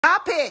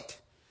Stop it.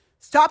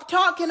 Stop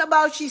talking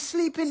about she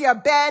sleep in your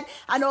bed.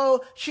 I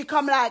know she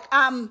come like,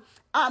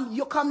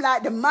 you come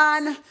like the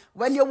man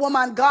when your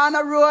woman gone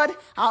a road,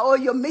 or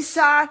you miss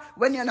her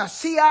when you not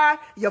see her,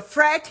 you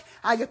fret,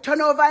 and you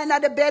turn over in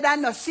the bed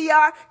and not see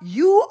her.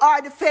 You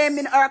are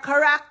defaming her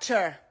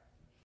character.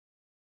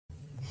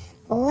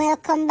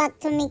 Welcome back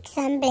to Mix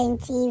and Blend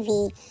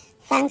TV.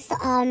 Thanks to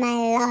all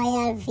my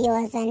loyal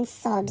viewers and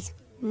subs.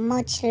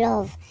 Much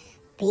love.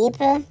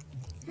 People,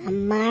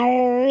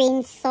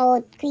 Amarie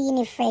South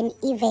Queenie friend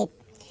Yvette.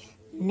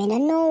 Me no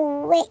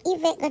know where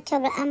Yvette got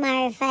trouble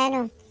Amarie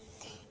for.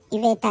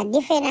 Yvette a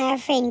defend her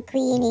friend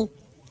Queenie.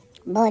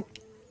 But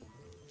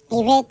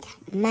Yvette,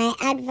 my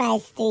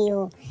advice to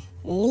you,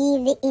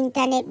 leave the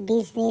internet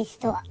business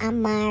to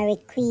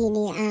Amarie,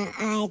 Queenie and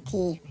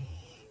RT.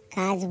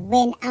 Cause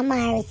when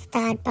Amarie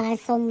start on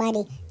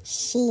somebody,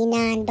 she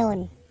not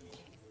done.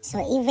 So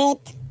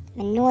Yvette,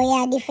 I know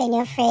you defend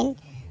your friend,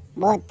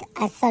 but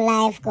as so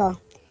life go,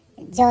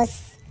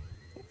 just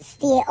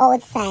stay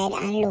outside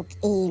and look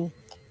in.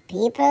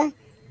 People,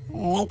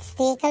 let's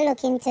take a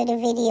look into the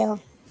video.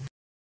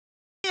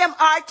 Damn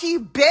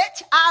RT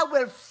bitch, I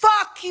will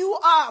fuck you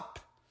up.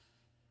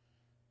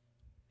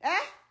 Eh?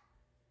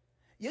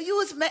 You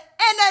use my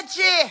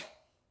energy.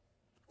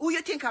 Who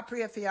you think I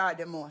pray for you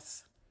the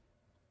most?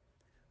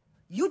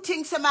 You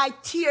think say my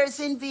tears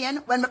in vain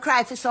when I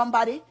cry for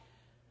somebody?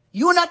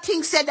 You not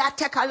think say that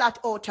take a lot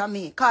out of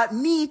me? Cause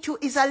me too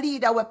is a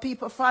leader where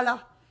people follow.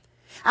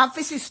 And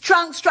for this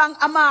strong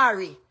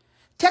Amarie,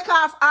 take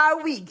off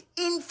our wig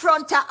in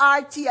front of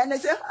RT and they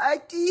say,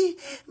 RT,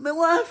 me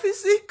want to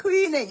see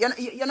Queenie.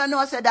 You don't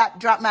know say that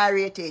drop my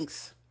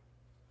ratings.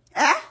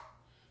 Eh?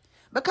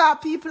 Because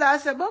people are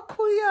saying, but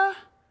Kuya,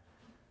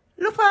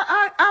 look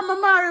at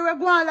Amarie we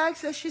go on like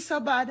say she's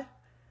so bad.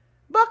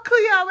 But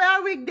Kuya, where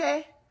are wig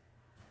there?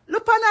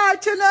 Look at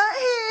her, you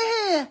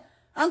know,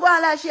 I'm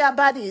going like she have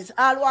bodies.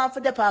 All want for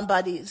the pan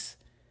bodies.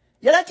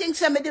 You don't think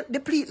say me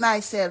deplete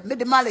myself, me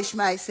demolish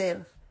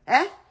myself.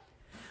 Eh?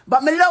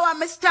 But me lower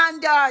my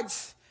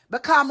standards.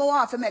 Because I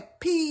want to make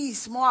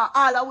peace. I want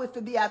all of it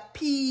to be at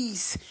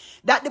peace.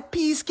 That the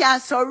peace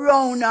can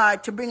surround her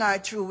to bring her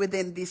through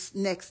within this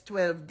next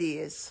 12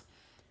 days.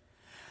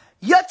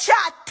 You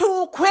chat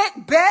too quick,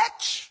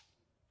 bitch.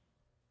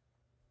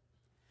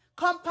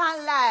 Come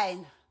on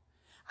line.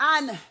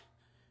 And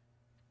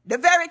the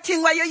very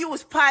thing where you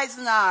use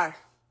poison or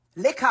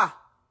liquor.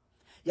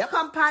 You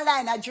come on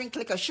line and drink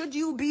liquor. Should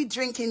you be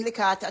drinking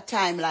liquor at a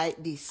time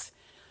like this?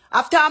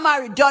 After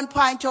Amarie done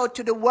point out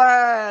to the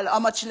world how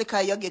much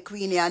liquor you get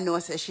Queenie and know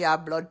say she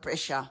have blood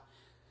pressure.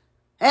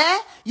 Eh?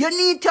 You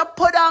need to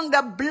put on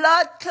the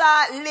blood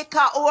clot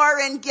liquor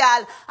orange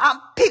girl and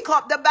pick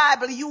up the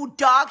Bible, you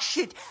dog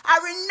shit. I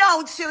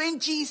renounce you in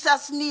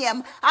Jesus'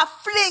 name. I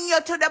fling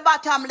you to the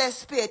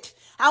bottomless pit.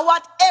 And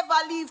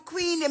whatever leave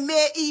Queenie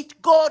may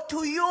eat, go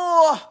to you.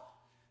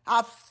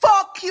 I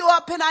fuck you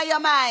up in your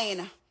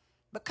mind.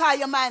 Because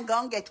your mind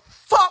gonna get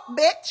fucked,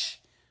 bitch.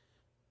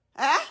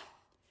 Eh?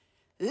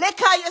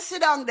 Liquor you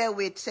sit down there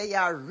with, say you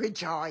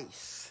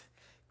rejoice.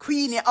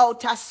 Queenie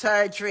out of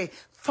surgery.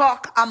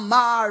 Fuck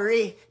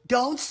Amarie.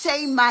 Don't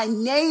say my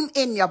name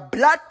in your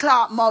blood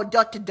clot mouth,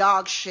 dirty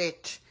dog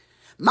shit.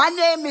 My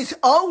name is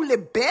Holy,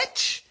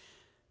 bitch.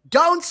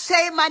 Don't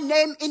say my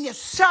name in your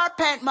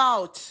serpent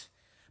mouth.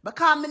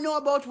 Because I know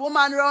about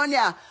woman around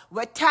here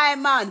with tie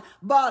man,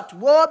 but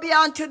woe be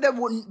unto the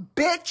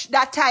bitch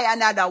that tie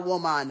another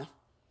woman.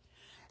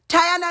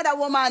 Tie another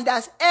woman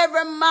that's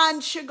every man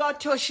she got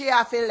to she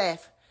have to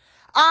left.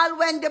 All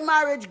when the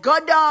marriage go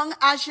down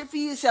and she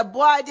feels a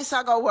boy this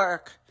a go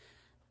work.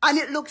 And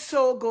it looks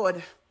so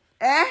good.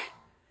 Eh?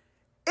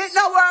 It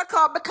not work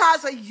out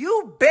because of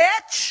you,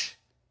 bitch.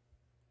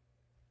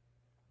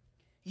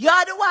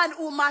 You're the one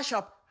who mash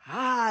up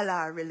all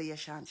our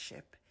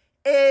relationship.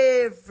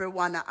 Every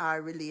one of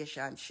our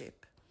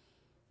relationship.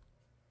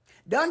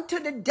 Down to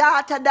the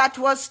daughter that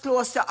was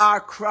close to our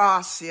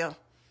cross you.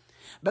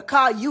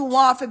 Because you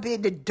want to be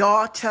the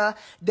daughter,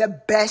 the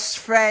best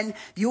friend.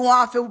 You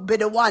want to be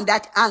the one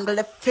that angle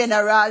the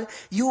funeral.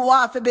 You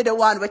want to be the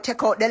one who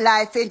take out the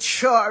life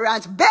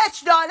insurance.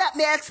 Bitch, don't let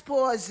me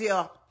expose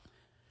you.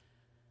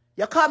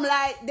 You come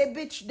like the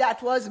bitch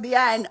that was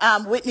behind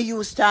Whitney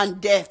Houston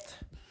death.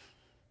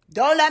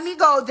 Don't let me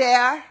go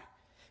there.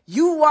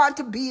 You want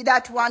to be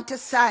that one to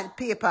sign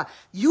paper.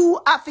 You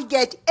have to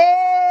get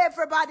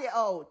everybody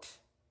out.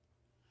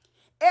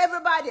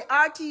 Everybody,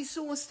 RT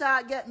soon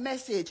start get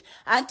message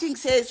and think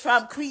says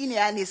from Queenie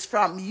and it's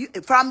from you.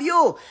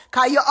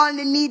 Because you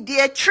only need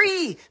their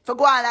 3 for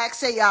go on like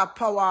say you have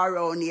power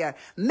around here.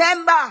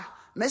 Remember,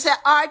 me say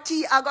RT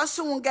I go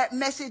soon get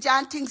message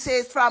and think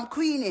says from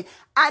Queenie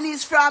and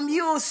it's from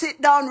you.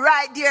 Sit down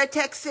right there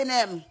texting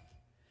him.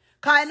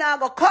 Because now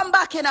go come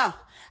back you know.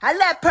 And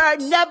let her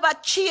never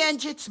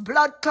change its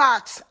blood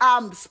clots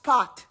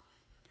spot.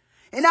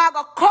 And I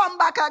go come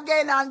back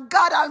again and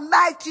God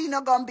Almighty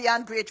not gonna be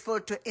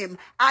ungrateful to him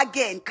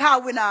again.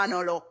 Cause we not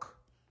no look.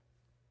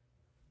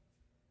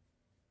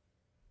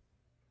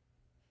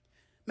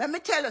 Let me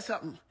tell you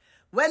something.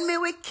 When me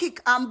we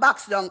kick and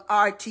box down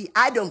RT,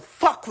 I don't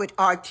fuck with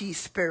RT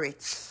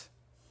spirits.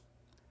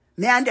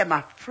 Me and them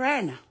are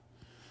friend.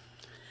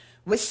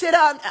 We sit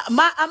down,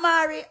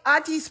 Amarie,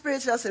 RT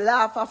spirits just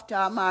laugh after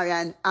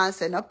Amarie and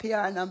say, no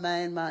PR, no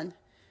mind, man.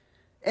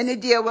 Any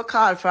day we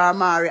call for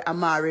Amarie,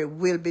 Amarie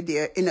will be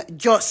there in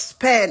just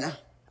spend.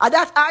 And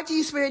that RT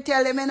spirit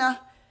tell him, you know.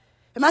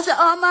 He must say,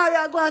 oh, Amarie,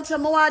 I go on to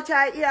my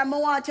water here, my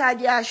water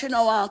there, she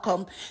no want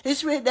come. The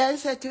spirit then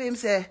said to him,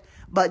 say,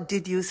 but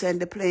did you send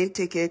the plane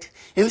ticket?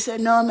 He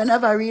said, no, I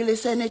never really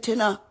send it, you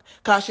know.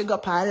 Because she go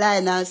up a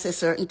line and say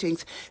certain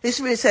things. The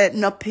spirit said,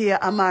 no pay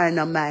Amarie,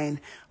 no mind.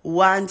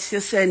 Once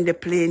you send the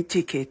plane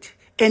ticket,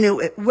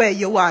 anyway, where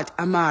you want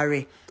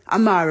Amarie,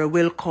 Amarie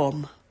will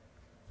come.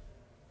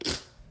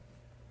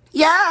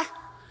 Yeah.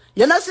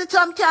 You know, see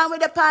sometime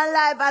with the pan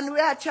live and we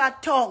are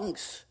chat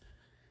tongues.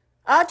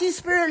 RT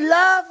spirit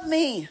love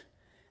me.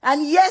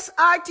 And yes,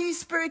 RT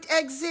spirit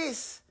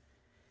exists.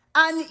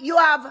 And you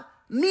have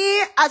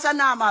me as a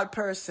normal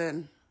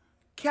person.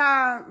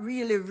 Can't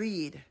really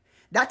read.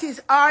 That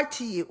is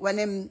RT when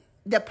I'm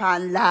the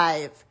pan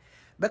live.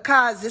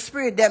 Because the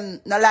spirit them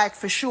not like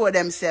for sure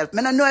themselves.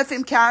 I don't know if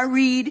him can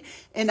read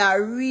in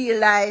a real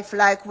life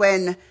like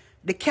when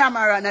the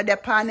camera not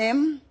upon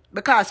him.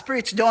 Because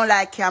spirits don't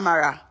like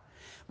camera.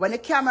 When the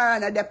camera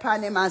not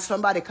upon him and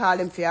somebody call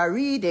him for a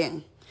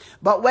reading.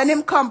 But when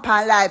him come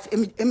upon life,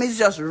 him is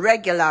just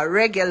regular,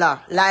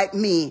 like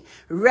me.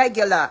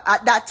 Regular.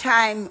 At that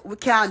time, we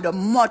can't do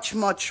much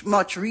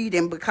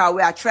reading because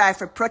we are trying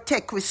to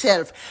protect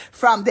ourselves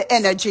from the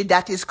energy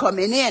that is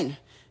coming in.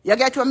 You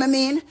get what I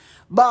mean?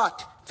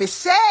 But if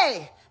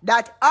say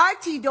that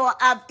RT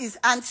don't have his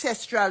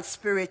ancestral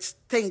spirits,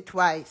 think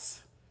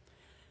twice.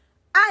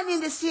 And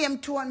in the same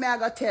tone, me I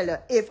gotta tell you,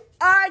 if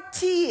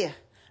RT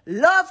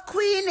love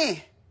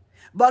Queenie,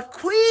 but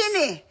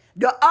Queenie,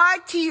 the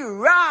RT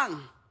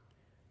wrong,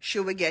 she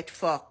will get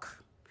fucked.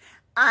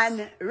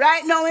 And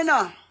right now, you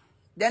know,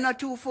 they're not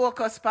too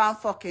focused on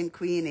fucking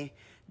Queenie.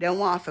 They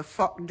want to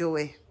fuck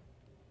Dewey.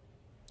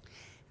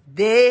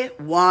 They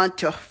want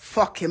to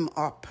fuck him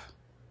up.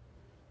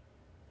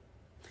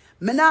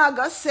 Me not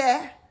gonna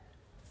say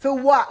for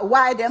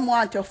why they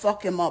want to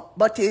fuck him up,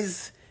 but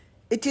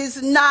it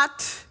is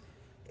not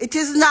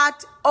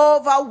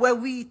over where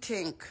we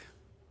think.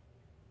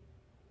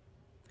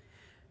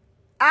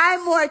 I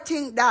more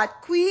think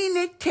that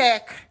Queenie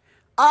take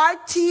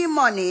RT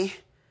money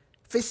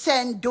for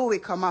send Dewey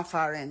come a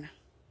foreign.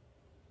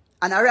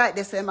 And alright,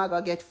 they say I'm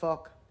gonna get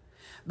fucked.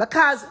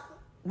 Because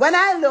when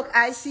I look,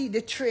 I see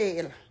the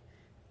trail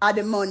of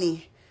the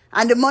money.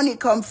 And the money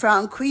come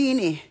from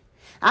Queenie.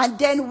 And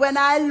then when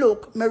I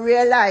look, I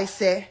realize,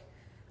 say,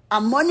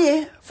 a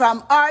money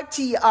from RT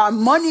or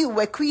money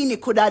where Queenie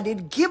could have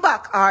did give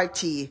back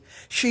RT,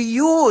 she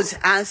use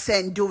and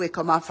send Dewey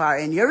come a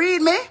foreign. You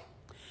read me?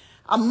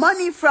 A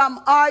money from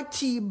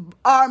RT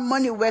or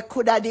money where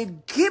could have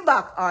did give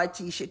back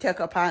RT, she take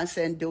up and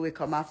send Dewey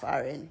come a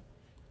foreign.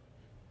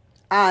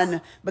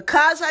 And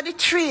because of the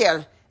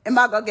trail, I'm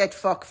going to get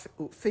fucked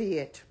for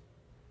it.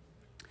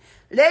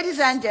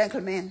 Ladies and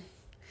gentlemen,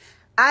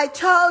 I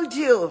told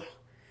you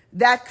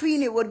that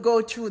Queenie would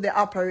go through the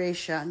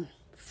operation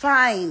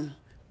fine,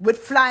 with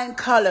flying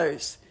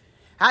colors.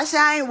 I say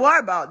I ain't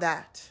worried about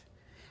that.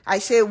 I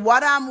say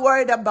what I'm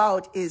worried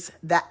about is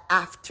the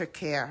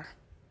aftercare.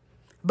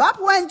 Bob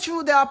went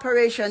through the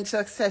operation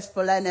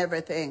successful and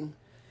everything,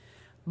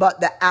 but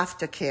the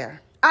aftercare.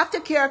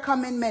 Aftercare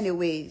come in many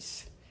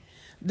ways.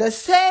 The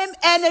same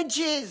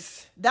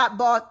energies that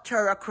brought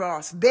her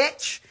across.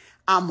 Bitch,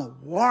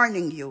 I'm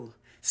warning you,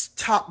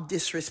 stop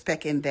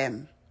disrespecting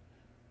them.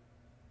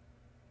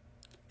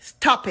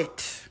 Stop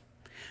it.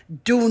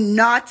 Do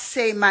not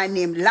say my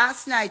name.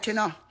 Last night, you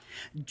know,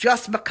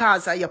 just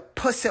because of your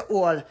pussy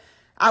hole,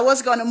 I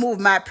was going to move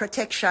my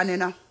protection, you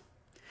know.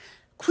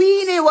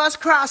 Queenie was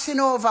crossing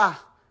over.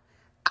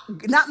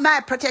 Not my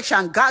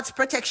protection, God's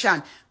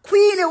protection.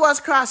 Queenie was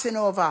crossing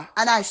over.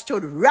 And I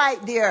stood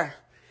right there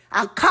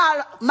and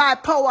called my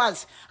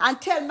powers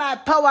and tell my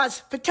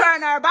powers to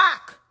turn her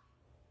back.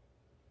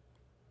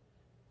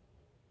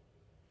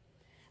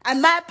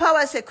 And my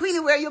powers said,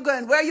 Queenie, where you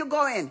going? Where you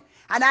going?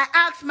 And I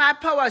asked my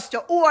powers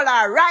to hold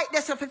her right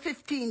there for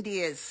 15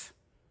 days.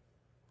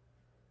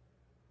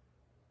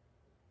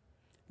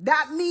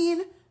 That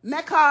mean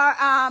make her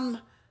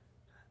pan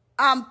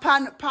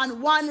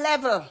one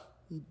level.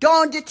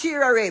 Don't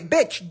deteriorate.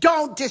 Bitch,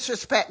 don't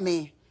disrespect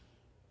me.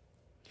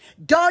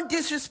 Don't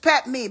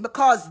disrespect me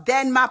because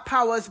then my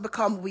powers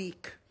become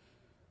weak.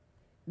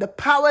 The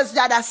powers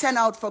that I sent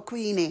out for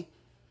Queenie.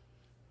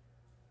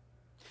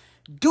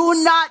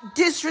 Do not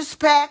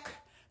disrespect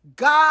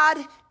God.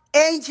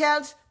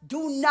 Angels,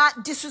 do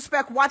not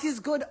disrespect what is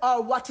good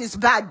or what is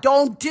bad.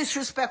 Don't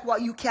disrespect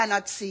what you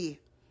cannot see.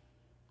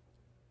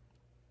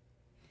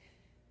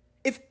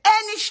 If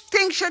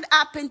anything should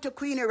happen to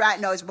Queenie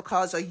right now, it's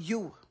because of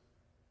you.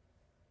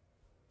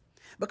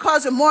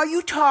 Because the more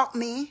you talk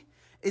me,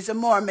 is the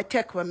more I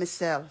take with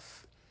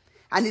myself.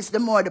 And it's the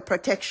more the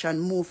protection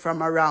move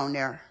from around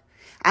her.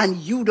 and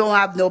you don't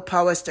have no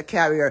powers to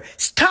carry her.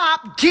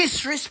 Stop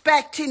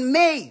disrespecting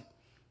me.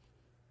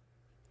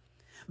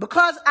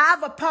 Because I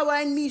have a power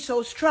in me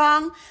so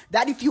strong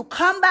that if you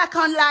come back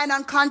online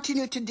and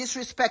continue to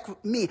disrespect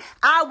me,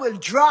 I will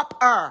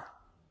drop her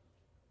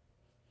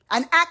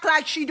and act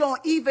like she don't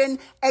even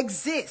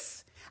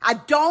exist. I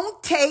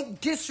don't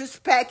take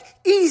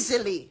disrespect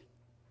easily.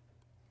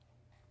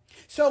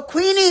 So,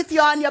 Queenie, if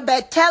you're on your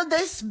bed, tell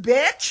this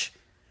bitch,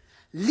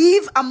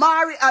 leave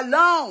Amarie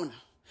alone.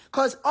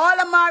 Because all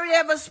Amarie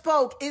ever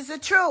spoke is the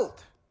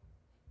truth.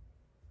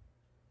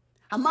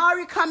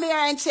 Amarie come here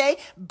and say,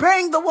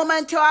 bring the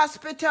woman to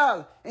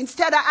hospital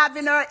instead of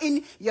having her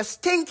in your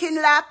stinking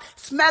lap,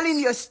 smelling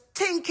your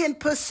stinking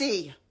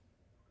pussy.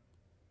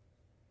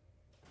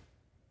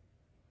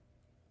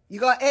 You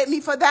gonna hate me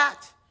for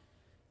that?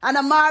 And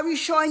Amarie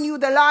showing you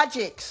the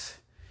logics.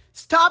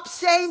 Stop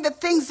saying the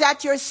things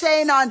that you're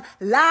saying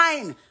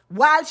online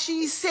while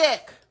she's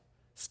sick.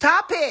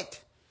 Stop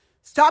it.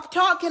 Stop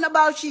talking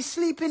about she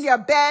sleep in your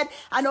bed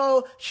and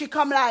oh, she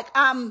come like,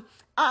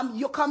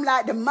 you come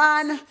like the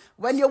man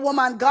when your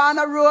woman gone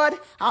a road, and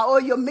oh,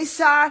 you miss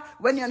her,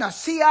 when you not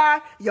see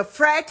her, you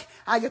fret,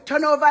 and you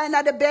turn over in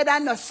the bed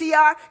and not see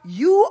her.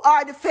 You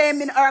are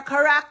defaming her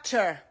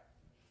character.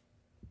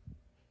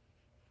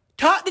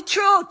 Talk the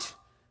truth.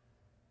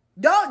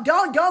 Don't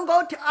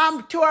go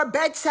to her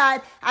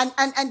bedside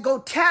and go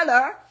tell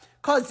her,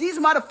 because these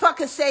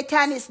motherfuckers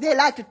satanists, they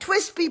like to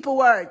twist people's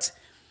words.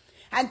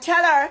 And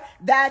tell her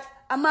that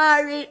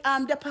Amarie,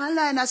 the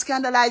online has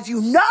scandalized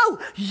you. No,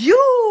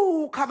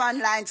 you come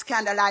online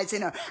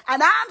scandalizing her.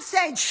 And I'm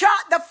saying, shut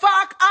the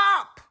fuck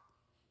up.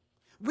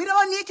 We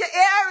don't need to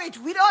air it.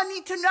 We don't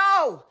need to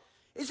know.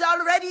 It's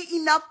already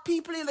enough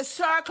people in the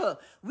circle.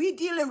 We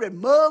dealing with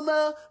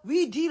murmur.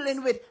 We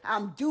dealing with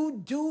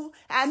do,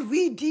 and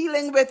we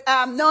dealing with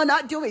no,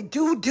 not do it,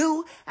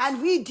 do,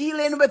 and we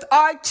dealing with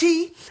RT,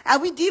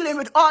 and we dealing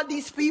with all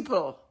these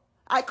people.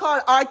 I call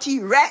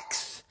RT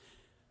Rex.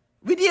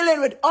 We're dealing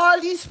with all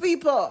these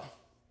people.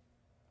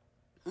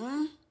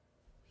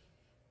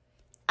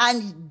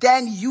 And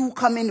then you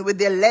come in with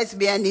the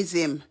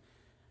lesbianism.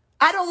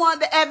 I don't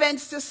want the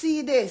Evans to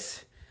see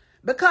this.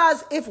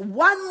 Because if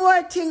one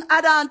more thing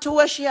add on to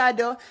what she had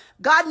done,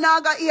 God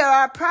now gonna hear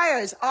our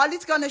prayers. All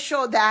it's going to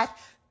show that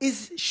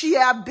is she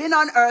have been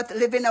on earth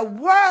living a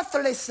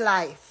worthless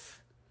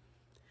life.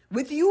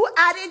 With you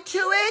added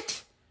to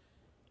it,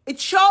 it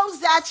shows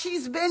that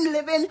she's been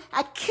living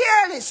a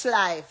careless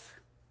life.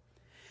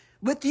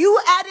 With you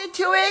added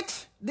to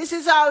it, this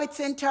is how it's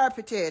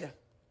interpreted.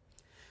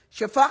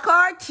 She fuck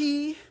RT,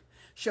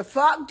 she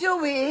fuck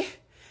Dewey,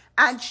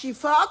 and she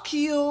fuck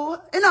you.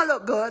 It don't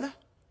look good.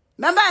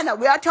 Remember,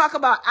 we are talking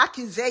about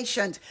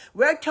accusations.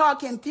 We're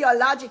talking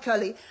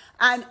theologically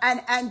and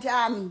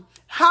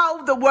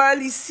how the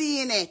world is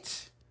seeing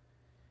it.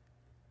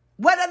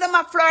 Whether them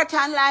a flirt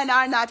online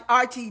or not,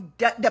 RT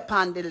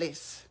depend the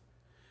list.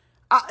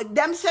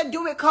 Them said,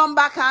 do we come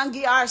back and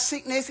give our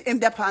sickness in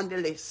depend the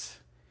list?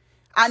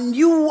 And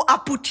you are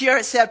put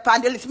yourself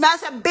on the list. Man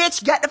said,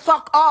 bitch, get the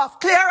fuck off.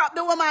 Clear up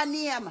the woman's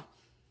name.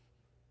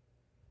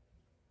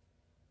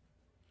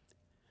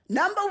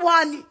 Number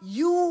one,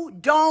 you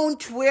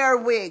don't wear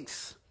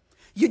wigs.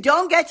 You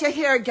don't get your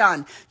hair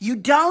done. You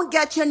don't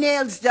get your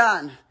nails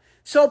done.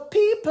 So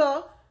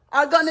people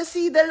are going to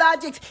see the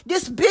logic.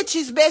 This bitch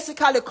is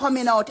basically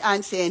coming out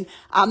and saying,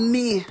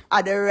 me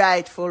are the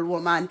rightful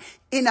woman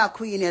in a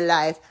Queenie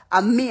life.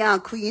 And me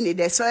and Queenie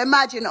there. So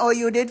imagine how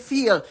you did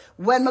feel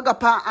when we go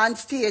on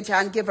stage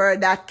and give her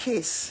that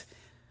kiss.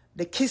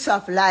 The kiss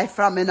of life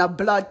from in a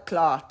blood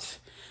clot.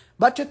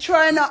 But to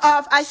try her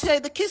off, I say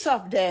the kiss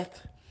of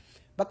death.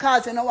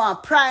 Because you know I'm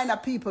prying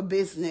at people's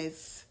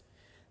business.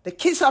 The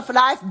kiss of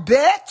life,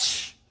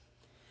 bitch.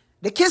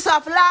 The kiss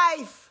of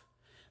life.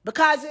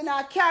 Because in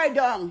our carry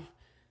down,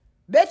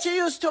 bet you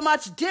use too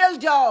much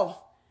dildo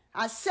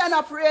and send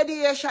up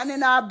radiation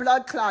in our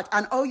blood clot.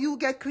 And oh, you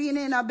get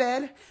Queenie in her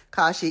bed?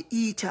 Because she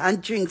eat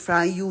and drink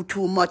from you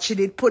too much. She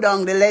did put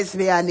on the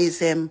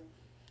lesbianism.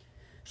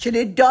 She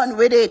did done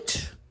with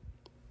it.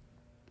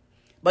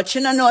 But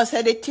she don't know,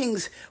 say the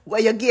things where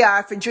you give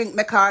her for drink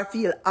make her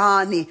feel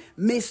horny,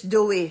 Miss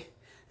Dewey.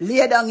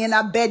 Lay down in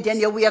a bed, then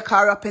you wake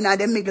her up in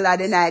the middle of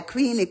the night.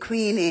 Queenie,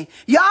 Queenie.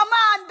 Yo,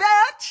 man,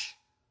 bitch!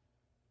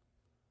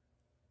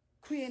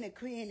 Queenie,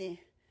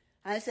 Queenie.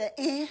 And I say,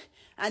 eh?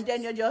 And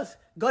then you just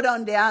go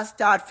down there and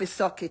start to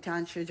suck it,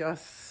 and she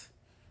just...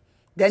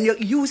 Then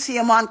you see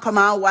a man come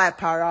and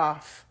wipe her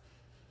off.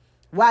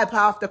 Wipe her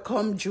off the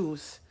cum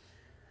juice.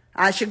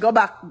 And she go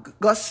back,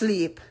 go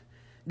sleep.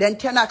 Then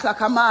 10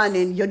 o'clock in the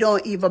morning, you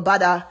don't even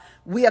bother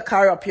wake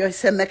her up. You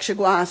say, make she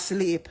go and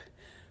sleep.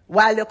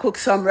 While you cook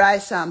some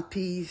rice and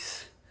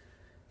peas.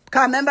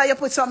 Because remember, you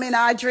put some in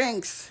her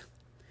drinks.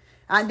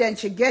 And then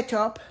she get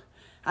up,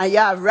 and you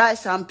have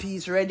rice and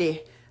peas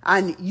ready.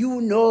 And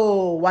you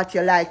know what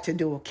you like to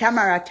do.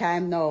 Camera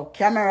time now.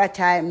 Camera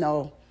time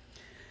now.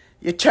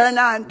 You turn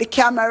on the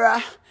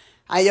camera,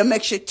 And you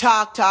make you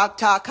talk,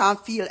 and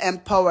feel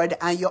empowered.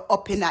 And you're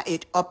up in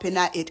it.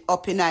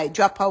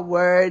 Drop a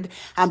word.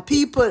 And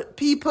people,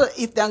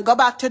 if they go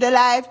back to the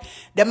life,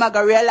 they might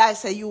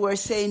realize that you were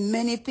saying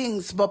many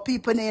things, but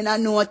people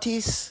didn't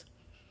notice.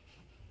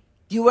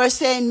 You were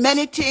saying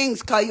many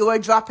things because you were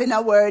dropping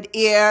a word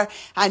here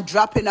and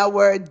dropping a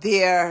word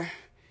there.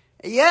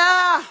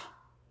 Yeah.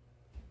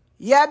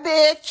 Yeah,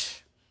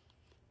 bitch.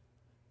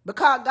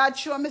 Because God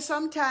showed me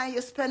sometimes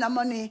you spend the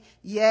money,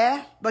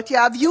 yeah, but you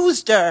have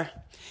used her.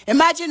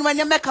 Imagine when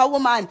you make a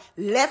woman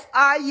left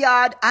her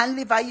yard and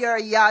live at your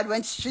yard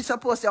when she's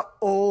supposed to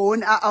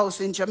own a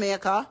house in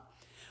Jamaica.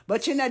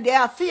 But you know, they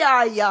are for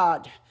her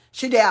yard.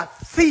 She there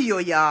for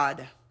your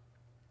yard.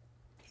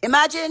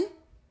 Imagine.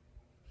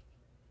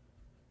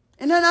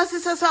 You know,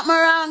 sister, something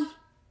wrong?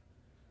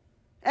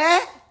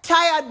 Eh?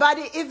 Tired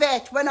body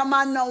Yvette when a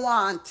man no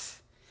want.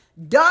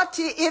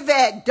 Dirty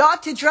Yvette,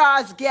 dirty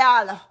drawers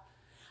girl.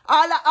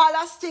 All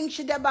the things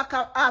she did back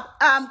up,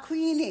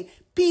 Queenie.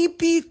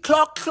 Pee,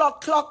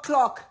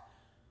 clock.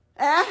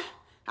 Eh?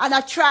 And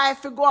I try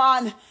to go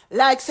on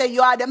like say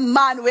you are the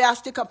man where I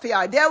stick up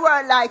here. There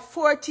were like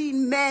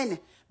 14 men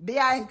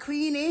behind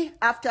Queenie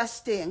after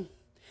Sting.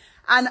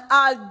 And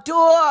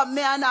although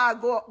me and I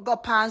go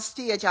up on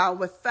stage and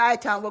we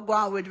fight and we go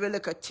on with really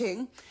little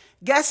thing,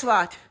 guess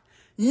what?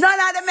 None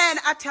of the men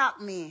attack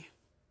me.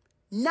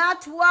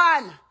 Not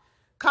one.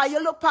 Because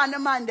you look on the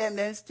man,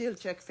 them still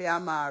check for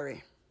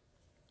Amarie.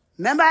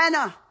 Remember, you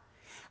know?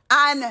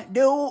 And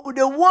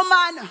the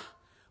woman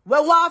we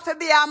want to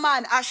be a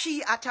man, and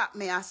she attack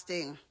me as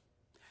Sting.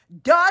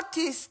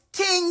 Dirty,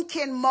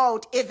 stinking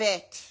mouth,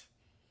 Yvette.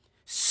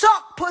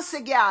 Suck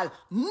pussy girl.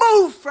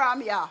 Move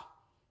from ya.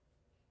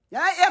 You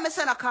hear me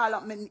saying I call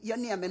up your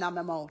name in my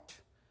mouth.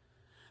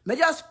 Me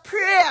just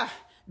pray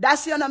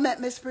that's you not make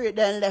me spirit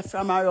then left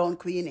from around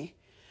Queenie.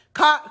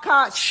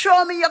 Cause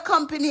show me your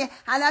company and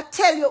I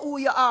tell you who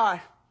you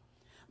are.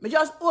 Me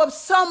just hope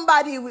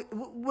somebody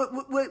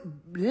will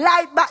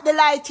light back the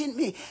light in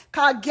me.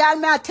 Cause girl,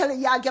 me I tell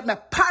you, y'all get me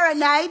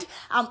paranoid.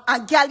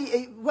 And girl,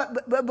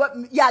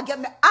 y'all get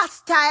me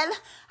hostile.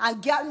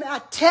 And girl, me I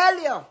tell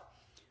you.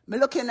 Me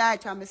looking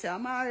at her and me say,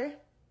 Amarie,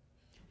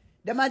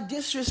 them a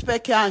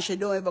disrespect you and she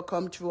don't ever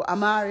come through.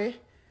 Amarie,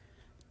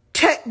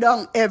 take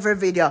down every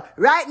video.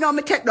 Right now,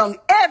 me take down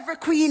every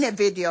Queenie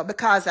video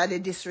because of the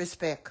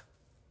disrespect.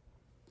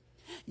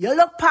 You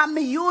look on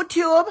me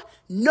YouTube,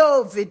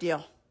 no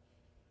video.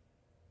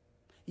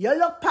 You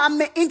look on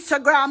me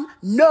Instagram,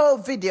 no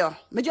video.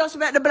 Me just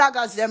make the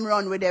bloggers them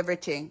run with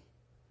everything.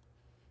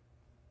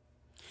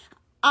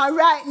 And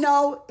right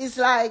now, it's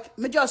like,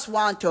 me just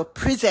want to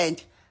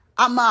present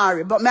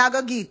Amarie, but me I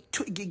go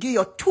give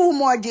you 2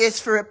 more days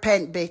for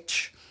repent,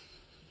 bitch.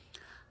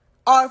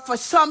 Or for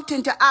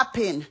something to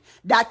happen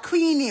that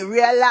Queenie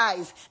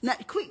realize.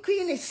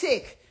 Queenie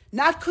sick.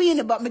 Not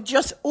Queenie, but me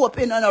just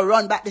open and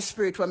run back the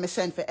spirit when me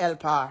send for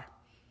help her.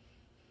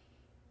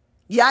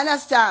 You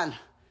understand?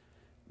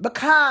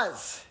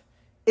 Because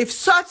if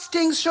such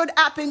things should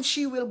happen,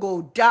 she will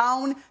go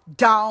down.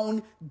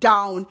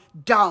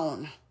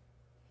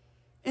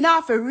 You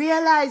have to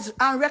realize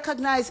and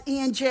recognize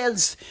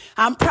angels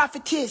and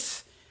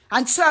prophetess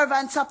and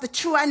servants of the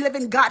true and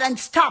living God and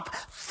stop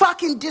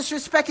fucking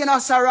disrespecting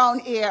us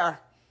around here.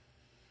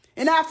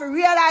 You have to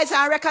realize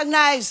and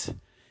recognize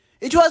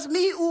it was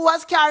me who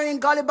was carrying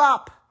Gully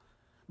Bop.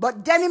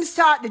 But then him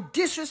start the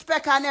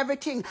disrespect and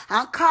everything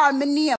and call me name.